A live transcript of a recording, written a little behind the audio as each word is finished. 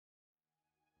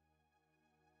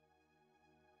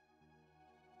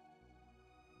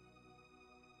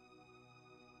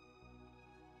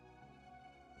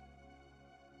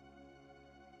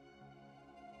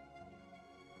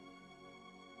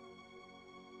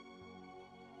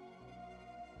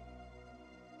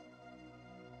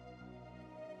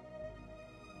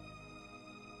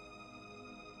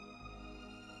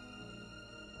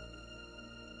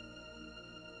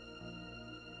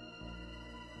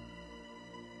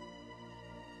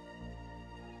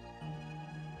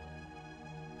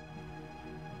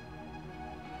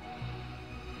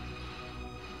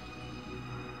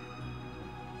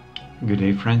Good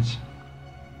day, friends.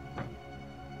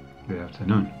 Good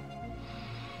afternoon.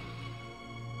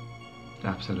 It's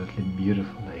absolutely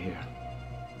beautiful day here.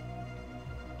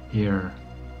 Here,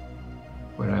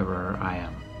 wherever I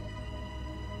am.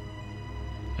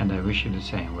 And I wish you the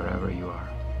same wherever you are.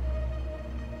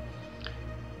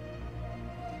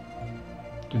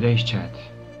 Today's chat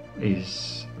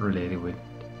is related with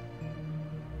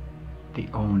the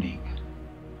owning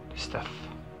the stuff.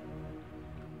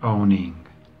 Owning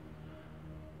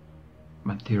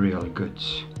material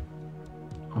goods,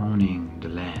 owning the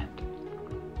land,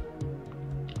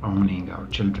 owning our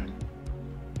children.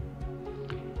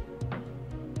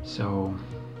 So,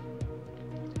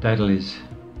 the title is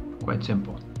quite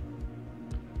simple.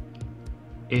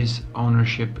 Is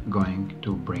ownership going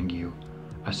to bring you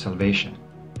a salvation?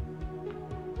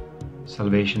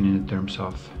 Salvation in the terms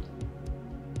of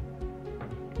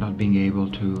not being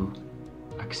able to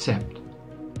accept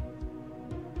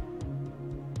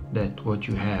that what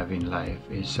you have in life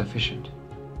is sufficient,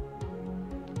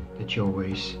 that you're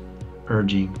always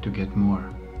urging to get more,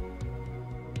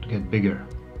 to get bigger,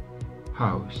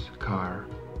 house, car,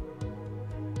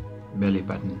 belly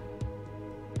button,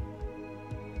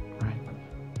 right?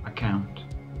 Account,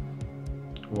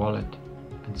 wallet,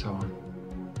 and so on.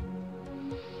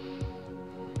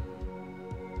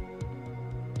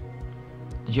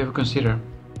 Did you ever consider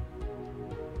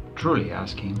truly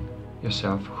asking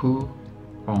yourself who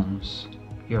owns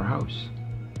your house?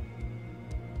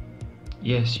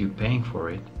 Yes, you're paying for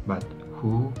it, but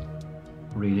who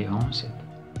really owns it?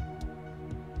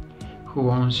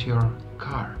 Who owns your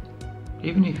car?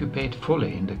 Even if you paid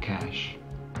fully in the cash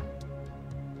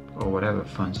or whatever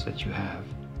funds that you have,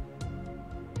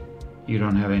 you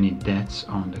don't have any debts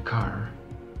on the car,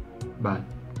 but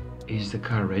is the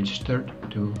car registered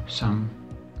to some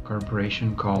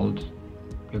corporation called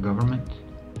your government,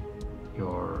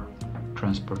 your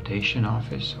transportation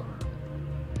office, or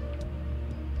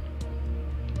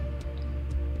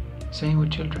same with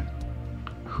children.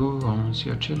 Who owns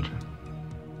your children?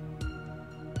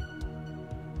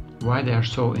 Why they are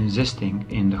so insisting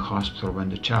in the hospital when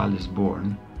the child is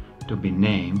born to be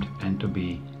named and to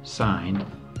be signed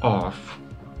off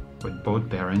with both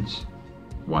parents?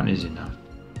 One is enough.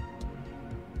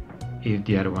 If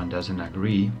the other one doesn't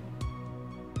agree,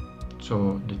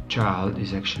 so the child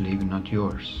is actually not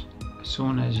yours as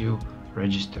soon as you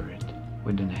register it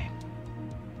with the name.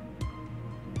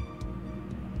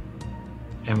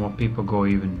 And what people go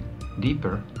even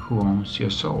deeper, who owns your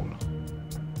soul?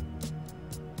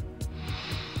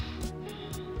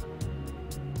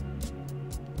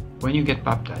 When you get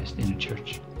baptized in a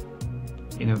church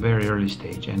in a very early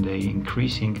stage and they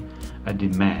increasing a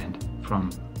demand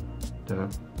from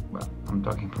the, well, I'm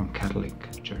talking from Catholic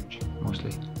Church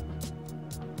mostly,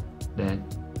 that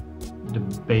the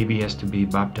baby has to be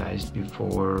baptized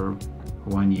before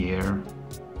 1 year,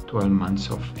 12 months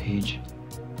of age.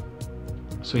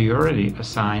 So you already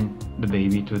assign the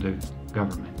baby to the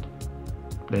government,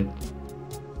 that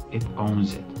it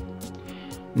owns it.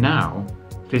 Now,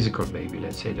 physical baby,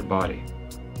 let's say the body,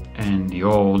 and the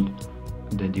old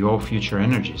future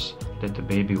energies that the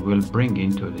baby will bring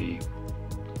into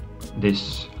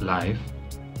this life,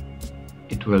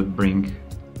 it will bring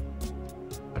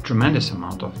a tremendous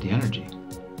amount of the energy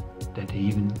that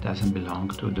even doesn't belong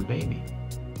to the baby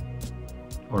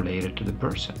or later to the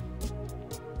person.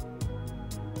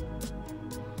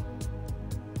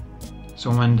 So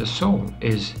when the soul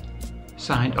is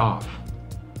signed off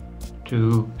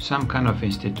to some kind of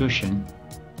institution,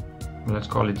 let's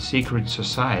call it secret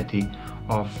society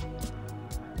of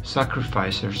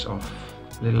sacrificers of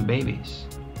little babies,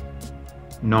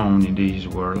 known in these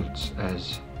worlds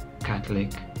as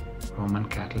Roman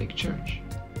Catholic Church,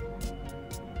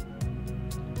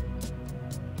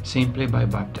 simply by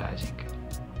baptizing.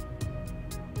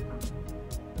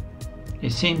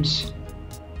 It seems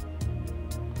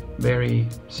very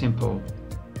simple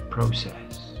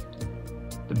process.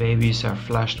 The babies are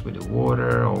flushed with the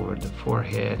water over the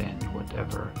forehead and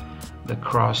whatever. The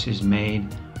cross is made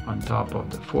on top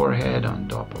of the forehead, on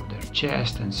top of their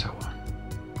chest, and so on.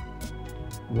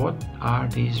 What are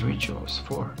these rituals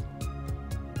for?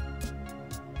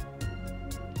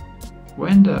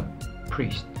 When the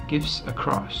priest gives a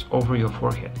cross over your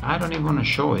forehead, I don't even want to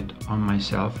show it on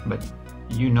myself, but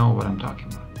you know what I'm talking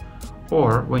about.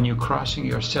 Or when you're crossing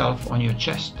yourself on your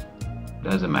chest,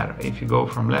 doesn't matter if you go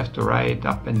from left to right,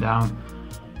 up and down,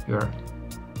 you're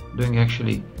doing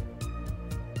actually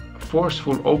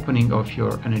forceful opening of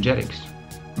your energetics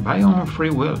by your own free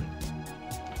will,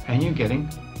 and you're getting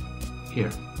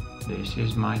here, this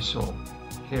is my soul,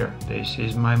 here, this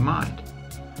is my mind,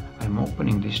 I'm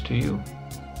opening this to you.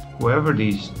 whoever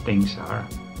these things are.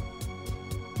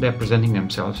 They're presenting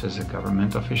themselves as a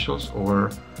government officials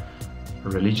or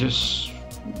religious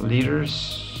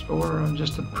leaders or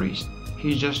just a priest.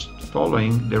 He's just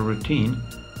following the routine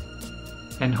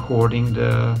and hoarding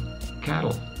the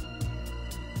cattle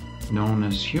known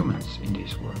as humans in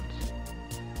this world.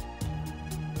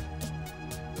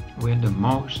 We're the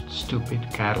most stupid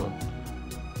cattle.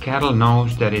 Cattle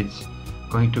knows that it's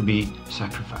going to be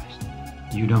sacrificed.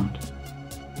 You don't.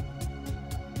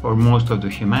 Or most of the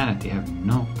humanity have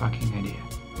no fucking idea.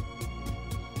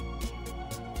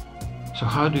 So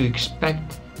how do you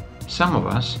expect some of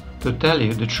us to tell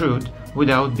you the truth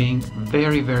without being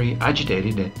very, very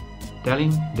agitated at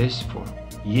telling this for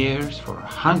years, for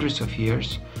hundreds of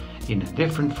years, in a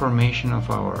different formation of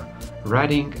our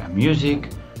writing, music,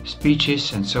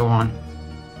 speeches, and so on,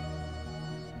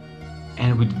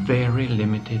 and with very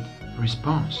limited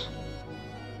response?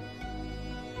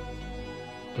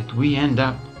 That we end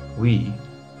up, we,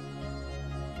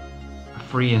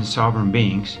 free and sovereign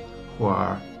beings who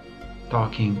are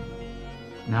talking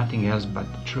nothing else but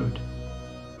the truth,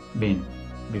 been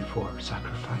before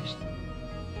sacrificed,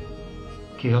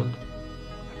 killed,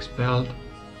 expelled,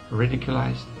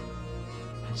 ridiculized,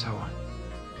 and so on.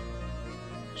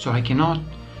 So I cannot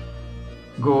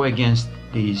go against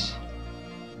these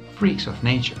freaks of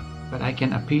nature, but I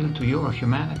can appeal to your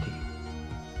humanity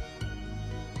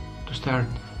to start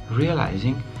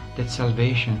realizing that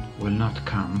salvation will not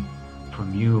come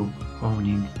from you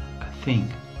owning a thing,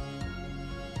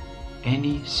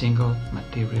 any single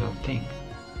material thing,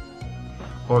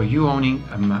 or you owning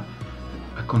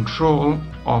a control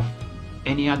of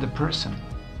any other person.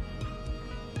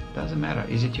 Doesn't matter.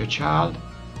 Is it your child?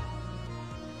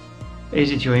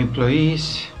 Is it your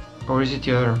employees? Or is it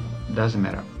your, doesn't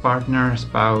matter, partner,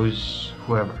 spouse,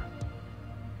 whoever?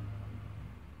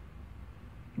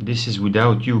 This is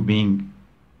without you being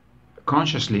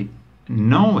consciously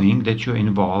knowing that you're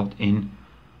involved in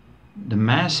the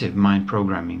massive mind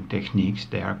programming techniques.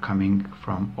 They are coming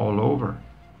from all over,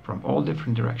 from all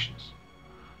different directions,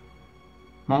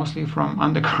 mostly from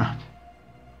underground,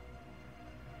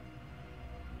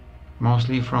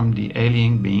 mostly from the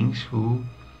alien beings who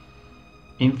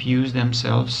infuse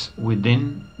themselves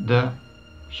within the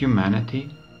humanity,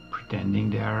 pretending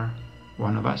they are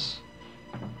one of us.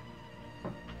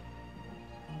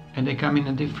 And they come in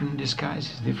a different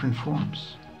disguises, different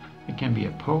forms. It can be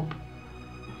a pope,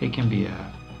 it can be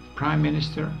a prime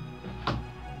minister,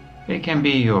 it can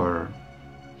be your,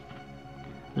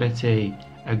 let's say,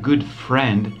 a good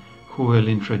friend who will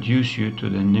introduce you to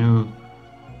the new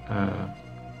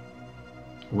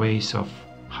ways of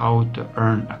how to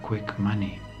earn a quick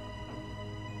money.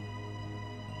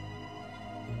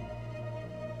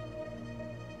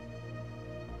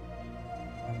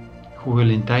 Who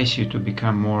will entice you to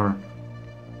become more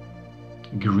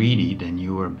greedy than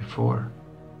you were before.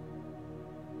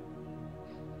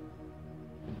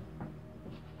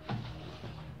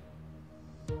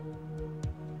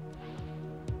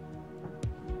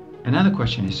 Another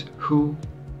question is, who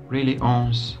really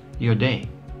owns your day?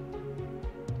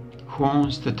 Who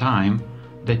owns the time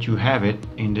that you have it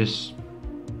in this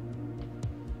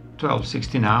 12,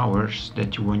 16 hours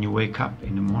that you, when you wake up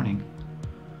in the morning?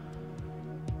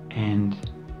 And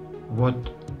what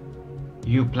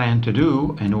you plan to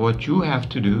do and what you have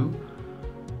to do,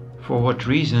 for what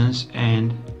reasons,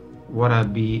 and what are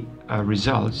the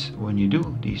results when you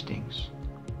do these things.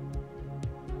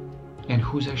 And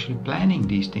who's actually planning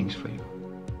these things for you?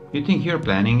 You think you're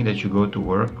planning that you go to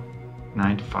work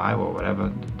 9 to 5 or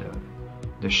whatever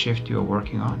the shift you're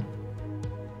working on?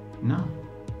 No,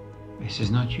 this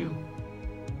is not you.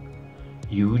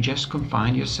 You just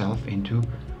confine yourself into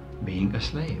being a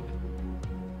slave.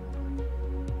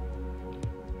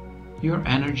 You're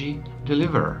energy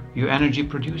deliverer, you're energy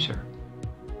producer.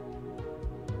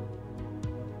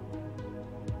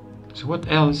 So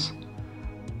what else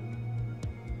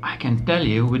I can tell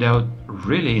you without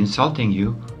really insulting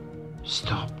you?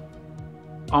 Stop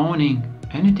owning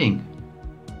anything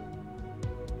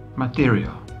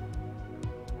material,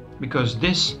 because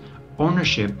this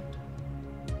ownership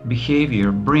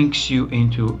behavior brings you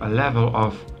into a level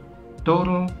of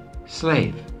total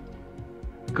slave,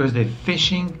 because they're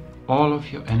fishing all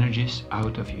of your energies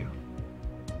out of you.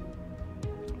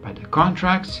 By the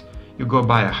contracts, you go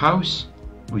buy a house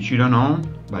which you don't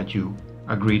own, but you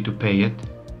agree to pay it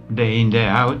day in, day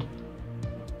out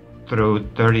through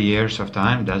 30 years of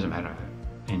time. Doesn't matter.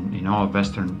 In all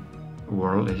Western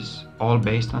world is all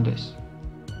based on this.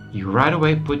 You right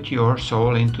away put your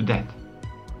soul into debt,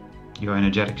 your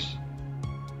energetics.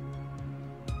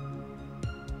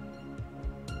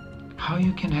 How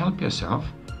you can help yourself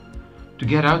to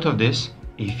get out of this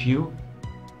if you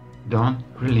don't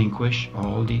relinquish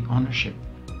all the ownership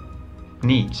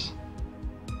needs.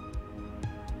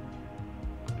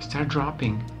 Start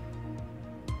dropping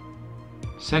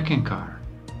second car.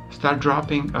 Start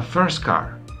dropping a first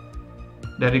car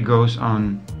that it goes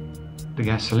on the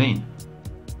gasoline.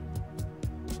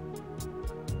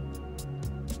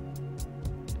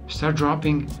 Start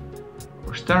dropping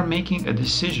or start making a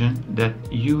decision that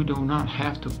you do not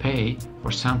have to pay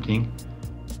for something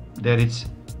that is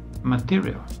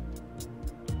material.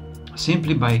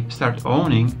 Simply by start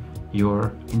owning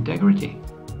your integrity.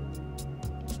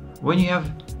 When you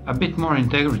have a bit more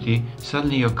integrity,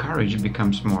 suddenly your courage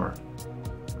becomes more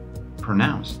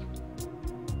pronounced.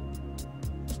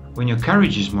 When your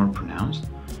courage is more pronounced,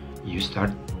 you start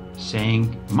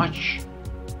saying much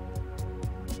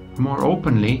more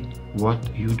openly what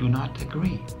you do not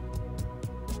agree.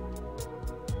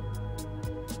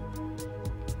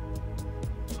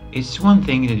 It's one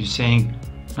thing that you're saying,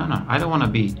 no, I don't want to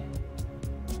be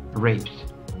raped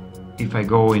if I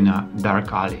go in a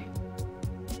dark alley.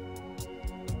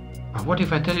 But what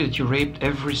if I tell you that you're raped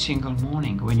every single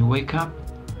morning when you wake up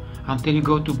until you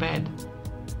go to bed?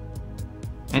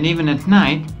 And even at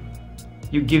night,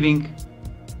 you're giving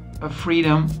a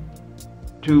freedom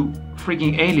to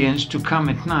freaking aliens to come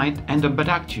at night and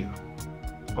abduct you,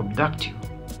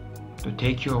 to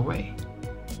take you away.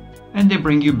 And they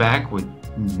bring you back with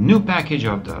new package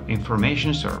of the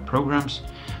informations or programs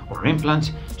or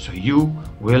implants, so you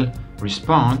will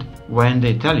respond when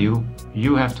they tell you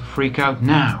you have to freak out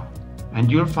now,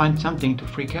 and you'll find something to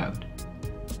freak out.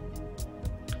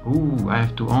 Ooh, I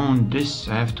have to own this,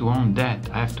 I have to own that,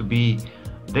 I have to be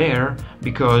there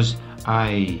because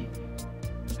I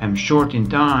am short in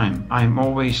time, I'm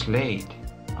always late,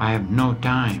 I have no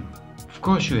time. Of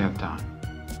course you have time.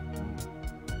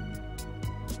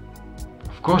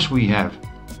 Of course we have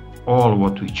all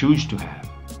what we choose to have.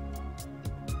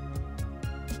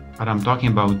 But I'm talking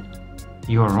about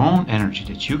your own energy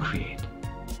that you create,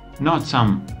 not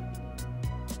some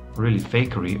really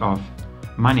fakery of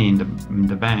money in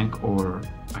the bank or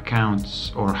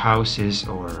accounts or houses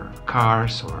or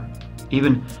cars or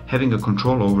even having a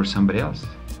control over somebody else.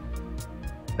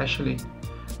 Especially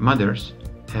mothers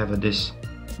have this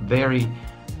very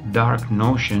dark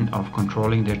notion of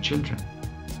controlling their children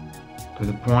to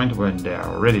the point when they are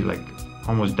already like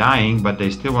almost dying, but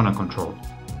they still want to control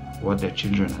what their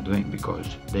children are doing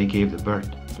because they gave the birth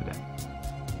to them.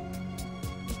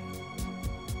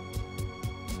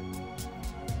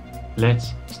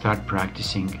 Let's start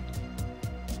practicing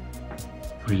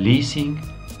releasing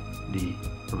the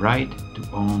right to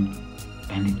own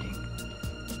anything.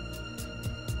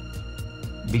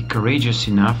 Be courageous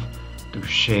enough to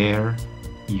share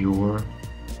your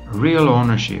real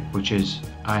ownership, which is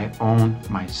I own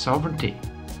my sovereignty.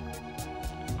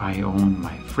 I own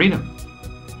my freedom.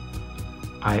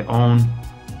 I own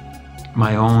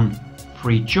my own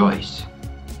free choice.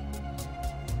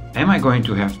 Am I going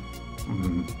to have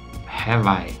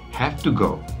to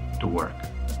go to work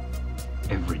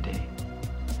every day?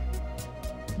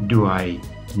 Do I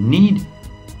need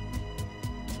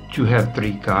to have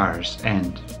 3 cars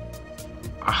and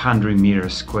 100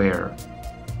 meters square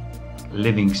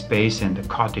living space and a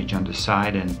cottage on the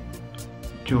side and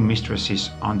 2 mistresses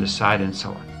on the side and so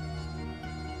on?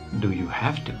 Do you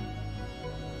have to?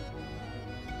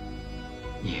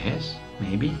 Yes,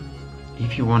 maybe.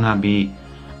 If you wanna be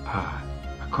a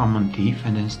common thief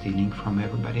and then stealing from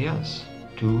everybody else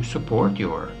to support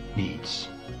your needs.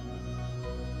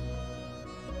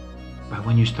 But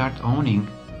when you start owning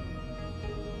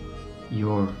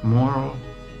your moral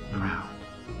ground,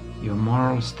 your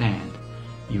moral stand,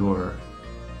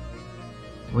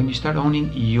 when you start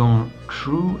owning your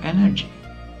true energy,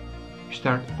 you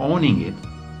start owning it,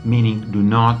 meaning do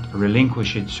not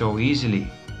relinquish it so easily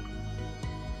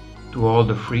to all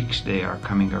the freaks they are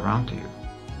coming around to you,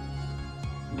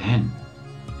 then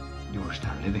you will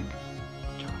start living.